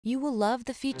You will love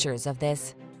the features of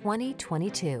this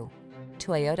 2022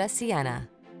 Toyota Sienna.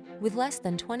 With less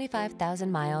than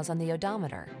 25,000 miles on the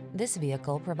odometer, this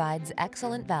vehicle provides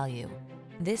excellent value.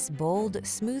 This bold,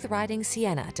 smooth-riding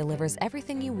Sienna delivers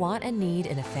everything you want and need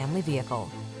in a family vehicle.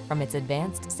 From its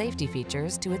advanced safety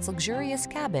features to its luxurious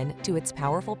cabin to its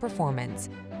powerful performance,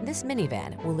 this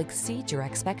minivan will exceed your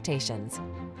expectations.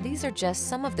 These are just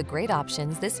some of the great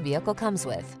options this vehicle comes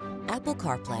with: Apple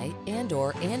CarPlay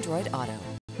and/or Android Auto,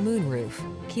 moonroof,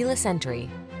 keyless entry,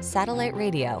 satellite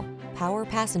radio, power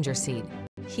passenger seat,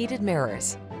 heated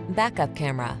mirrors, backup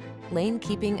camera, lane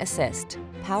keeping assist,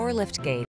 power liftgate,